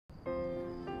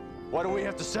Why do we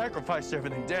have to sacrifice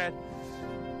everything, Dad?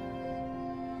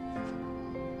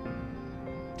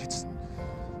 It's...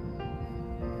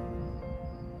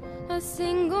 A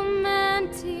single man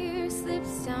tear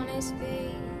slips down his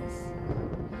face.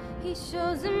 He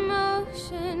shows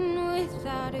emotion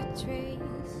without a trace.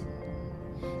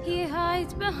 He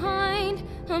hides behind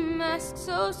a mask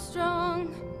so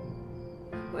strong,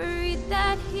 worried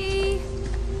that he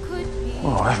could be.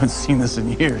 Oh, I haven't seen this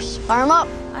in years. Fire him up.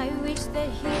 I wish that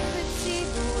he could see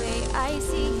the way I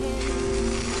see him.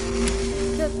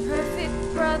 The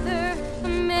perfect brother, a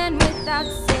man without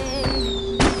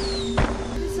sin.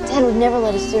 Dad would never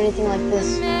let us do anything like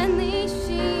this. Manly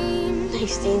sheen.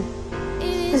 Thanks, Dean.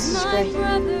 This is my great.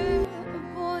 brother,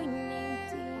 a boy named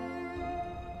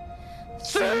Dean.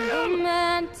 Single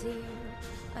man tear,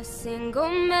 a single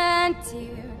man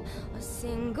tear, a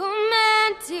single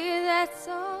man tear, that's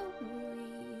all we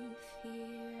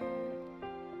fear.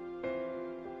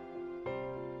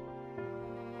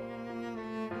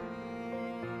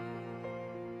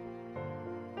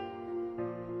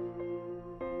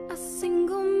 A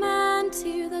single man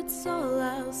tear, that's all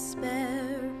I'll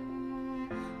spare.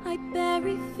 I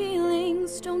bury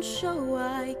feelings, don't show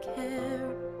I care.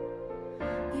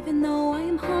 Even though I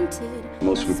am haunted,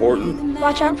 Most important.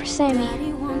 Watch out for Sammy.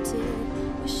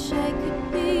 Wish I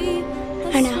could be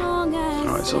as I know. strong as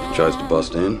All right, so if he tries to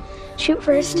bust in, Shoot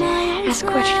first, ask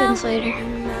questions later.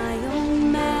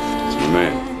 he's my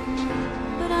man.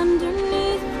 But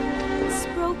underneath this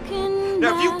broken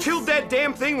Now, if you killed that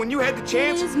damn thing when you had the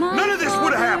chance, none of this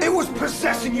would have happened. It was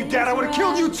possessing you, Dad. I would have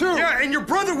killed you too. Yeah, and your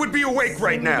brother would be awake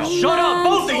right now. Shut up,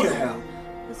 both of you.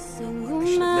 I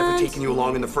should have never taken you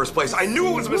along in the first place. I knew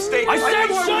it was a mistake. I said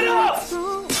knew shut up!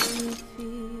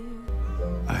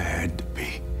 I had to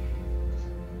be.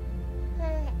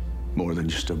 More than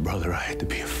just a brother, I had to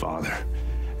be a father.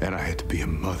 And I had to be a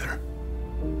mother.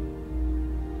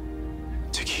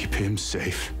 To keep him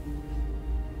safe.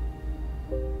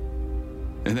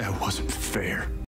 And that wasn't fair.